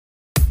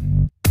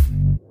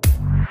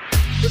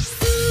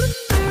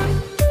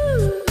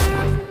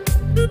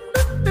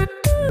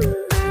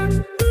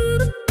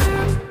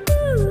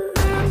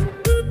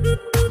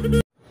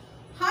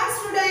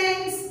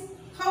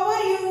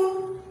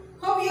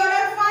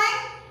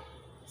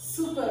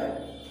Super.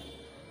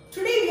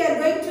 Today we are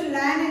going to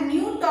learn a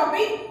new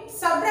topic,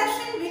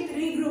 subtraction with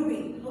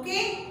regrouping.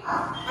 Okay?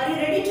 Are you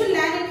ready to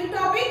learn a new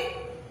topic?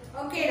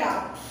 Okay,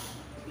 da.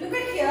 Look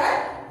at here.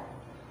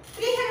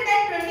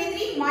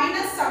 323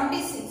 minus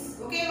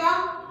 76. Okay, va?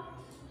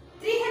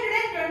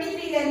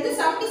 323 ல இருந்து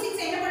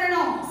 76 என்ன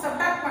பண்ணனும்?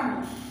 Subtract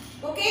பண்ணனும்.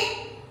 Okay?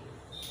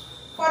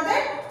 For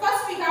that,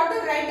 first we have to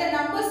write the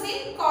numbers in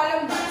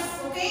column wise.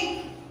 Okay?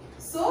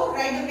 So,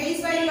 write the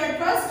base value at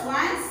first,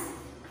 ones,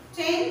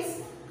 tens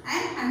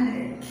and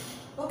 100.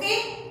 Okay?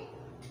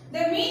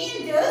 The mean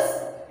is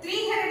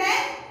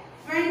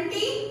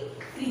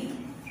 323.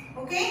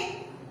 Okay?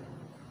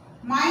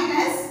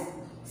 Minus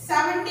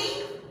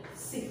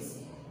 76.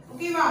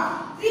 Okay va?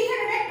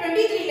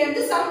 323 ல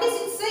இருந்து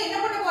 76 என்ன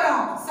பண்ண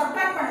போறோம்?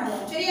 Subtract பண்ண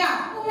போறோம். சரியா?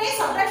 உமே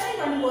subtraction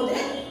பண்ணும்போது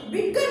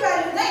bigger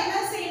value தான் என்ன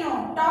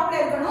செய்யணும்? டாப்ல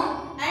இருக்கணும்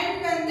and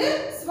வந்து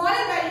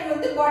smaller value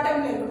வந்து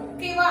bottomல இருக்கணும்.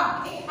 Okay va?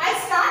 I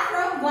start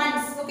from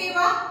ones. Okay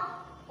va?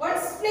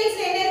 Ones place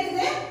ல என்ன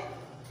இருக்குது?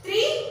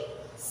 3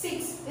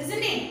 6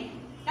 isn't it?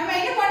 நம்ம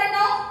என்ன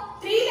பண்ணனும்?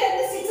 3 ல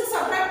இருந்து 6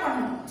 subtract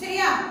பண்ணனும்.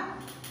 சரியா?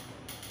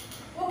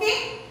 Okay?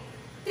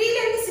 3 ல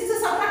இருந்து 6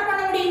 subtract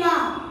பண்ண முடியுமா?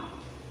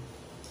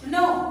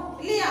 No.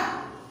 இல்லையா?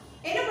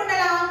 என்ன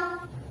பண்ணலாம்?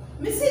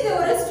 மிஸ் இது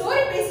ஒரு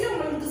ஸ்டோரி பேஸ்ல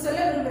உங்களுக்கு சொல்ல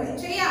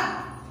விரும்புறேன். சரியா?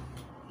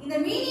 இந்த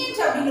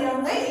மீனியன்ஸ்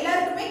அப்படிங்கறவங்க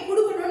எல்லாருக்குமே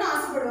கொடுக்கணும்னு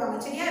ஆசைப்படுவாங்க.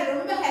 சரியா?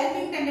 ரொம்ப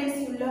ஹெல்பிங்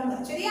டெண்டன்சி உள்ளவங்க.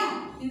 சரியா?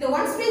 இந்த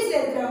ஒன்ஸ் பிளேஸ்ல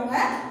இருக்கிறவங்க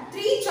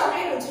 3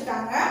 சாக்லேட்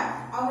வச்சிருக்காங்க.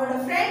 அவங்களோட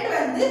friend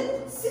வந்து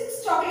 6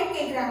 சாக்லேட்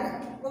கேக்குறாங்க.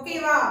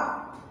 ஓகேவா?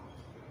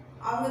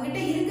 அவங்க கிட்ட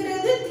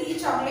இருக்கிறது 3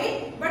 சாக்லேட்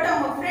பட்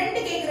அவங்க friend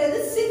கேக்குறது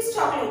 6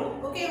 சாக்லேட்.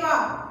 ஓகேவா?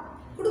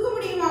 கொடுக்க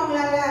முடியுமா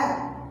அவங்களால?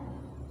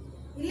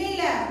 இல்ல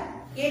இல்ல.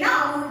 ஏனா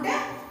அவங்ககிட்ட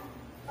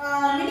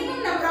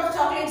மினிமம் நம்பர் ஆஃப்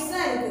சாக்லேட்ஸ்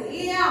தான் இருக்கு.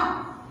 இல்லையா?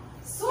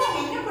 சோ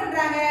என்ன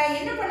பண்றாங்க?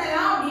 என்ன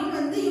பண்ணலாம் அப்படினு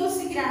வந்து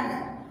யோசிக்கிறாங்க.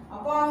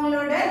 அப்போ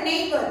அவங்களோட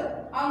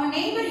அவங்க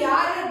நெய்பர்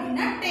யாரு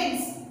அப்படினா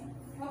டென்ஸ்.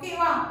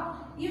 ஓகேவா?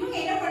 இவங்க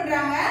என்ன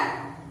பண்றாங்க?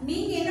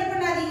 நீங்க என்ன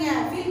பண்ணாதீங்க,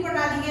 ஃபீல்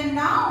பண்ணாதீங்க,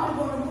 நான்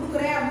உங்களுக்கு ஒன்னு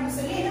கொடுக்குறேன் அப்படினு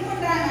சொல்லி என்ன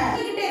பண்றாங்க?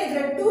 கிட்ட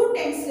இருக்கிற 2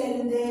 டென்ஸ்ல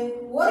இருந்து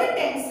ஒரு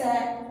டென்ஸ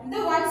இந்த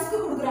ஒன்ஸ்க்கு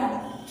கொடுக்குறாங்க.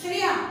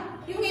 சரியா?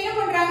 இவங்க என்ன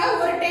பண்றாங்க?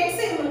 ஒரு டென்ஸ்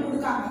இவங்களுக்கு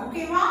கொடுக்காங்க.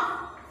 ஓகேவா?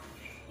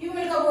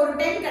 இவங்களுக்கு ஒரு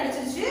 10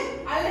 கிடைச்சிருச்சு.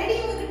 ஆல்ரெடி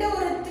இவங்க கிட்ட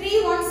ஒரு 3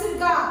 ஒன்ஸ்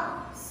இருக்கா?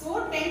 சோ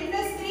 10 +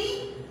 3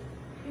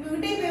 இவங்க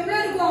கிட்ட இப்ப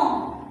எவ்வளவு இருக்கும்?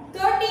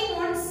 13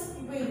 ஒன்ஸ்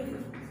இப்போ இருக்கு.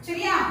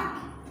 சரியா?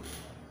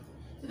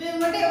 இப்போ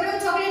இவங்க கிட்ட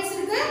எவ்வளவு சாக்லேட்ஸ்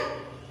இருக்கு?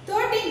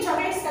 13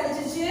 சாக்லேட்ஸ்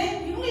கிடைச்சிருச்சு.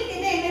 இவங்களுக்கு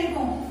என்ன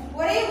இருக்கும்?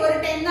 ஒரே ஒரு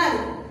 10 தான்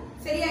இருக்கு.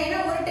 சரியா? ஏனா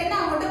ஒரு 10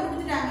 அவங்க கிட்ட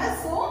கொடுத்துட்டாங்க.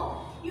 சோ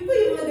இப்போ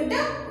இவங்க கிட்ட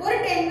ஒரு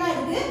 10 தான்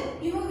இருக்கு.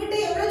 இவங்க கிட்ட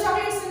எவ்வளவு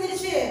சாக்லேட்ஸ்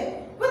வந்துருச்சு?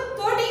 இப்போ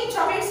 13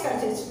 சாக்லேட்ஸ்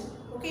கிடைச்சிருச்சு.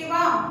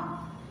 ஓகேவா?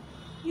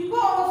 இப்போ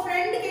அவங்க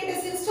friend கேட்ட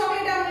 6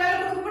 சாக்லேட் அவங்களால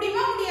கொடுக்க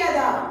முடியுமா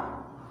முடியாதா?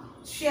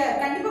 ஷூர்,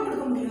 கண்டிப்பா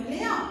கொடுக்க முடியும்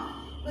இல்லையா?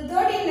 இப்போ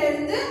 13 ல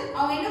இருந்து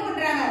அவங்க என்ன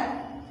பண்றாங்க?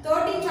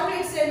 13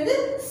 சாக்லேட்ஸ்ல இருந்து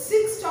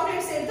 6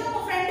 சாக்லேட்ஸ் எடுத்து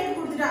அவங்க ஃப்ரெண்டுக்கு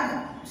கொடுத்துட்டாங்க.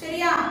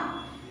 சரியா?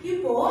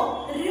 இப்போ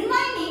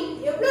ரிமைனிங்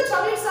எவ்வளவு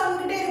சாக்லேட்ஸ் அவங்க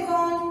கிட்ட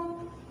இருக்கும்?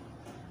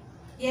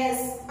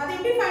 எஸ், அது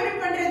எப்படி ஃபைண்ட்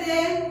அவுட் பண்றது?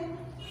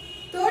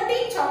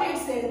 13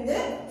 சாக்லேட்ஸ்ல இருந்து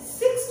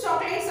 6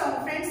 சாக்லேட்ஸ் அவங்க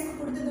ஃப்ரெண்ட்ஸ்க்கு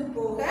கொடுத்தது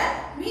போக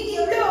மீதி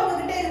எவ்வளவு அவங்க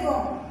கிட்ட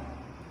இருக்கும்?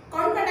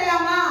 கவுண்ட்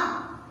பண்ணலாமா?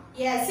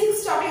 எஸ், 6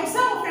 சாக்லேட்ஸ்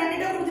அவங்க ஃப்ரெண்ட்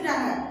கிட்ட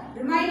கொடுத்துட்டாங்க.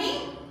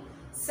 ரிமைனிங்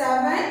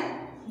 7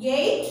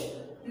 8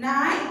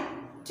 9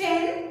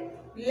 10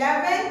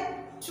 11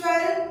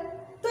 12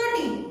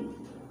 13.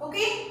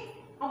 ஓகே?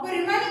 அப்ப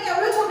ரிமைனிங்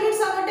எவ்வளவு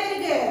சாக்லேட்ஸ் அவங்கட்ட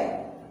இருக்கு?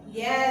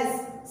 எஸ்,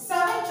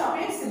 7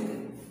 சாக்லேட்ஸ் இருக்கு.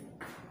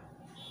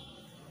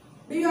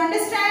 Do you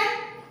understand?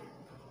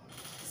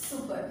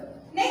 Super.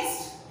 Next,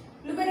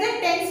 look at the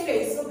tens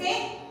place. Okay?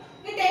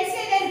 இந்த tens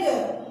என்ன இருக்கு?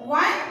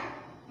 1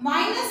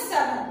 -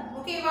 7.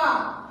 ஓகேவா?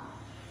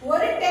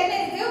 ஒரு 10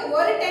 இருக்கு.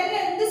 ஒரு 10 ல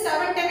இருந்து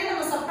 7 10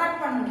 நம்ம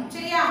சப்ட்ராக்ட் பண்ணனும்.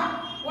 சரியா?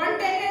 1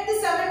 10 ல இருந்து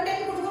 7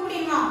 10 கொடுக்க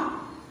முடியுமா?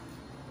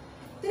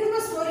 திரும்ப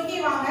ஸ்டோரிக்கே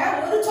வாங்க.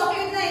 ஒரு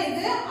சாக்லேட் தான்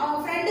இருக்கு. அவங்க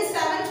friend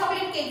 7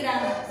 சாக்லேட்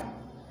கேக்குறாங்க.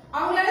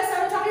 அவங்களால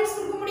 7 சாக்லேட்ஸ்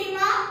கொடுக்க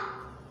முடியுமா?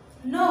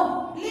 நோ.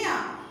 இல்லையா?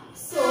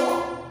 சோ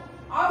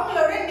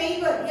அவங்களோட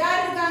நெய்பர்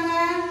யார் இருக்காங்க?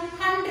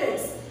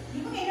 ஹண்ட்ரட்ஸ்.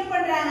 இவங்க என்ன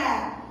பண்றாங்க?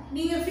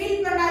 நீங்க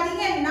ஃபீல்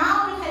பண்ணாதீங்க, நான்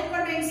உங்களுக்கு ஹெல்ப்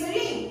பண்றேன்னு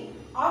சொல்லி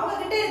அவங்க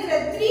கிட்ட இருக்கிற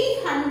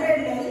 300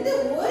 ல இருந்து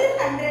ஒரு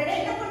 100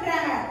 என்ன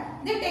பண்றாங்க?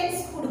 இந்த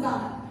டென்ஸ்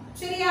கொடுக்காங்க.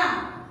 சரியா?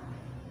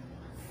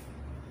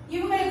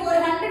 இவங்களுக்கு ஒரு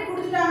 100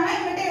 கொடுத்துட்டாங்கன்னா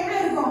இவங்க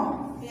எவ்வளவு இருக்கும்?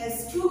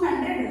 எஸ்,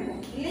 200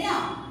 இருக்கும். இல்லையா?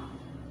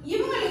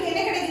 இவங்களுக்கு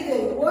என்ன கிடைக்குது?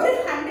 ஒரு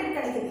 100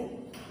 கிடைக்குது.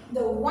 இந்த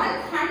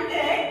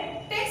 100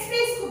 டென்ஸ்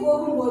பிளேஸ்க்கு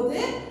போகும்போது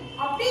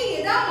அப்படியே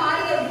எதா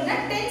மாறுது அப்படின்னா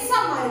டென்ஸா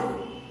மாறுது.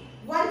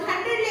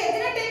 100 ல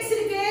எத்தனை டென்ஸ்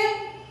இருக்கு?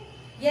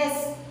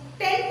 எஸ்,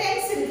 10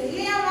 டென்ஸ் இருக்கு.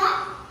 இல்லையாமா?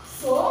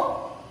 சோ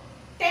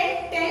 10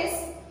 tens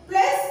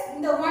plus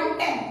இந்த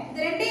 110 இது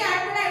ரெண்டையும்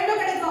ஆட் பண்ணா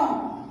எவ்வளவு கிடைக்கும்?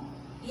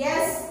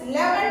 S,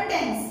 11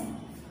 tens.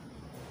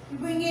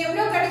 இப்போ இங்க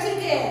எவ்வளவு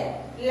கிடைச்சிருக்கு?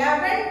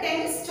 11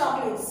 tens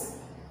சாக்லேட்ஸ்.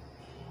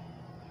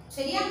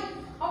 சரியா?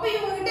 அப்ப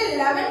இவங்க கிட்ட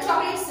 11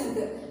 சாக்லேட்ஸ்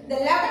இருக்கு. இந்த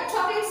 11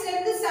 சாக்லேட்ஸ்ல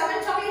இருந்து 7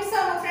 சாக்லேட்ஸ்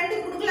அவங்க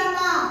ஃப்ரெண்டுக்கு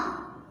கொடுக்கலாமா?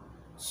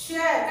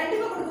 ஷூர்,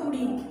 கண்டிப்பா கொடுக்க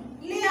முடியும்.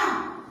 இல்லையா?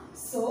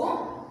 So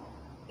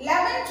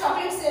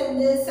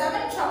இருந்து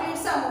 7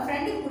 chocolates அவங்க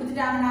ஃப்ரெண்டுக்கு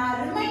கொடுத்துட்டாங்கன்னா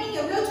ரிமைனிங்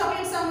எவ்வளவு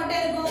chocolates அவங்கட்ட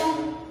இருக்கும்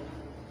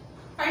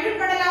ஃபைண்ட்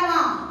அவுட் பண்ணலாமா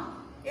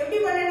எப்படி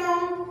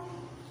பண்ணனும்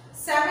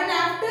 7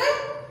 after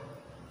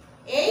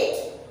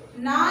 8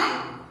 9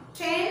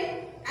 10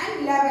 and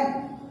 11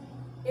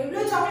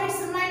 எவ்வளவு chocolates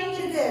remaining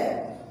இருக்கு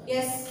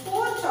yes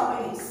 4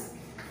 chocolates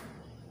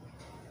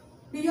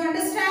do you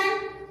understand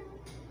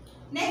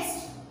next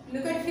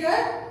look at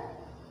here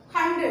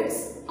hundreds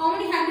how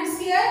many hundreds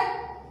here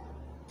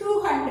 2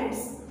 hundreds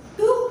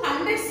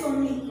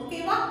only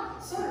okay va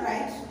so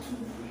write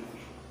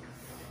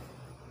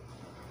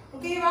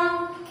okay va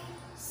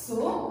so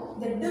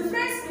the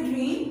difference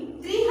between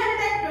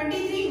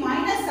 323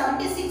 minus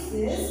 76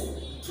 is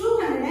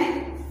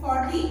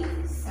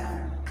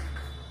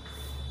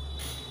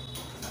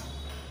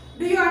 247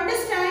 do you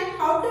understand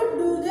how to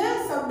do the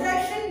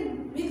subtraction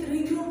with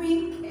regrouping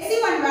see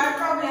one bad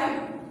problem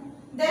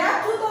there are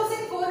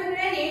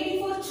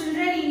 2484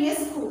 children in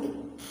a school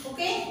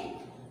okay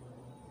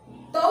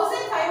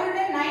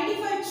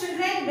 1595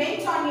 children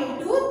went on a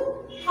tour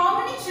how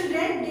many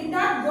children did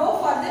not go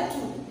for the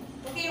tour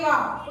okay va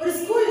ஒரு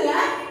ஸ்கூல்ல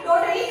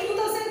totally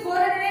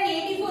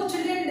 2484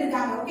 children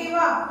இருக்காங்க okay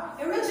va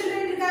எவ்வளவு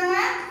children இருக்காங்க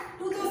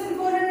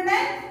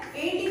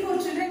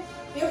 2484 children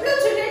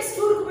எவ்வளவு children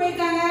டூருக்கு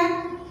போயிருக்காங்க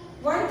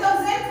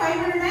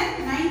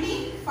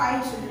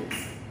 1595 children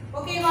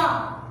okay va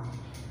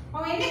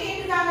அவங்க என்ன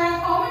கேட்டிருக்காங்க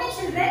how many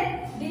children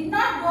did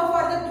not go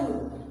for the tour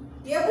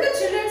எவ்வளவு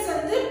children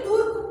வந்து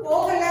டூருக்கு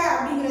போகல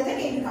அப்படிங்கறத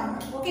கேட்டிருக்காங்க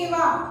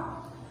ஓகேவா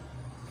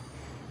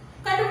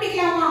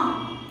கண்டுபிடிக்கலாமா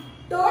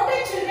total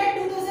children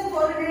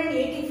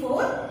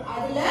 2484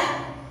 அதுல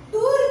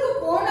டூருக்கு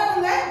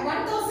போனவங்க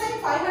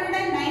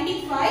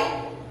 1595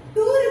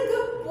 டூருக்கு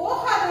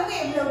போகாதவங்க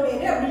எவ்வளவு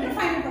பேர் அப்படினு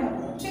ஃபைண்ட் பண்ண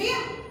போறோம் சரியா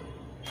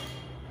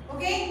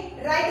okay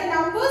write the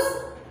numbers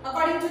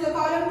according to the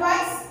column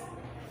wise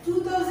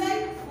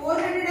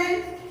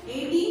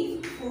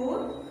 2484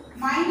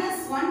 minus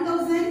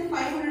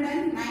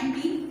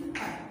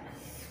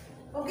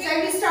 1595 okay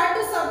shall we start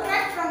to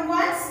subtract from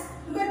ones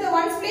look at the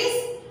ones please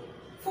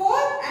 4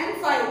 and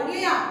 5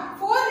 இல்லையா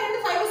 4 ல இருந்து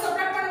 5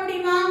 சப்ட்ராக்ட் பண்ண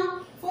முடியுமா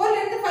 4 ல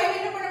இருந்து 5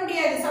 என்ன பண்ண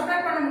முடியாது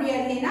சப்ட்ராக்ட் பண்ண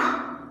முடியாது ஏனா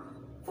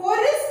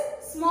 4 is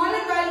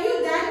smaller value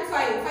than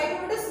 5 5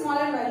 would is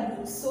smaller value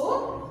so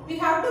we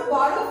have to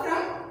borrow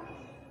from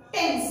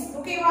tens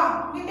okay வா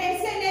இங்க tens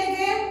ல என்ன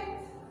இருக்கு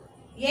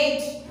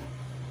 8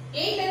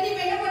 8 ல இருந்து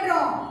என்ன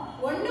பண்றோம்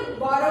 1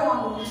 borrow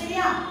வாங்குறோம்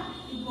சரியா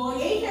இப்போ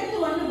 8 ல இருந்து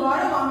 1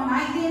 borrow வாங்குனா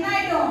இது என்ன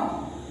ஆயிடும்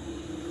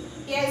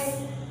yes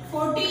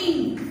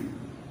 14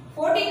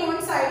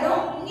 ones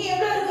ஆயிடும் இங்க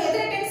எவ்வளவு இருக்கு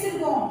எத்தனை tens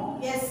இருக்கும்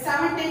yes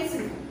 7 tens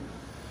இருக்கு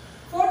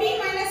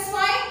 14 minus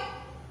 5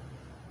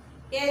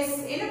 yes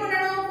என்ன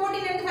பண்ணனும்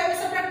 14 ல இருந்து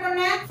 5 சப்ட்ராக்ட் பண்ண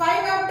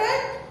 5 after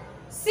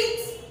 6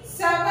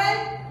 7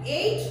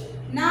 8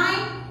 9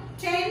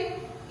 10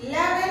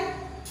 11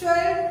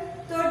 12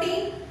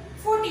 13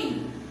 14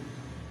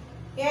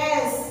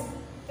 yes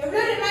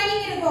எவ்வளவு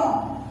ரிமைனிங் இருக்கும்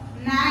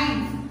 9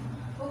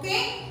 okay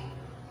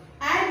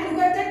and look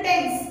at the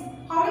tens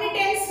how many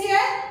tens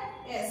here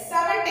yes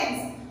 7 tens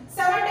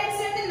 7 tens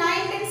ல இருந்து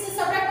 9 tens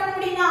சப்ட்ராக்ட் பண்ண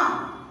முடியுமா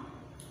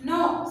no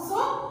so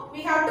we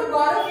have to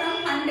borrow from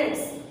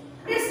hundreds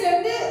hundreds ல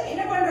இருந்து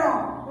என்ன பண்றோம்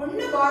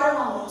 1 borrow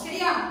வாங்குறோம்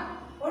சரியா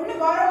 1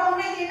 borrow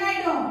வாங்குனா இது என்ன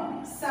ஆயிடும்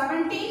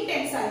 17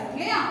 tens ஆயிடும்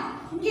இல்லையா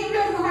இங்க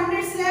எவ்வளவு இருக்கும்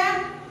hundreds ல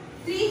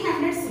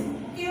 300s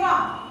ஓகேவா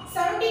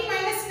 17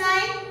 minus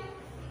 9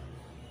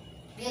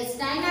 yes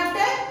 9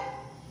 after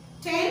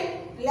 10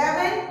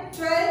 11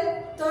 12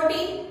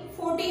 13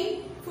 14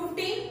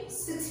 15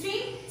 16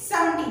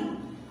 17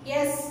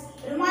 yes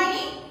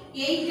remaining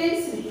 8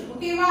 tens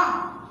okay va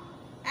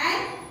and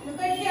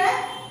look at here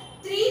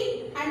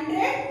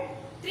 300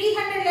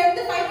 ல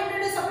இருந்து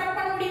 500 சப்ட்ராக்ட்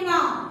பண்ண முடியுமா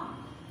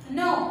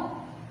no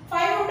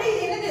 500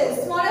 இது என்னது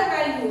smaller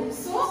value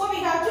so we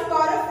have to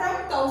borrow from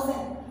 1000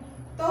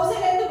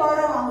 1000 ல இருந்து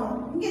borrow வாங்குறோம்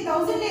இங்க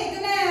 1000 ல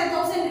எத்தனை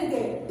 1000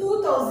 இருக்கு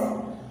 2000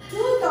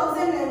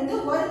 ல இருந்து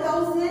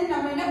 1000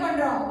 நம்ம என்ன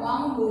பண்றோம்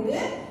வாங்கும்போது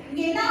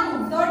இங்க என்ன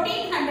ஆகும்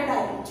 1300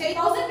 ஆகும் சரி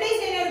 1000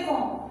 பிளேஸ் என்ன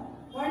இருக்கும்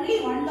only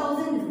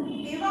 1000 இருக்கும்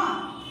ஓகேவா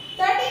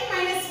 13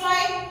 minus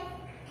 5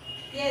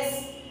 yes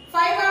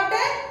 5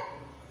 after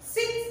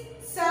 6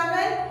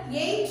 7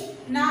 8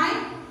 9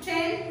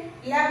 10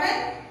 11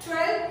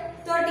 12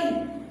 13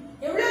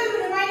 எவ்வளவு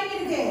ரிமைனிங்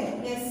இருக்கு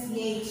yes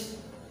 8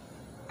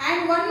 and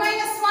 1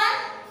 minus 1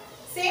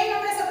 same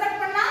number subtract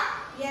பண்ணா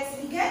yes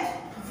we get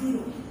 0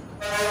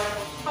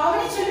 how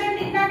many children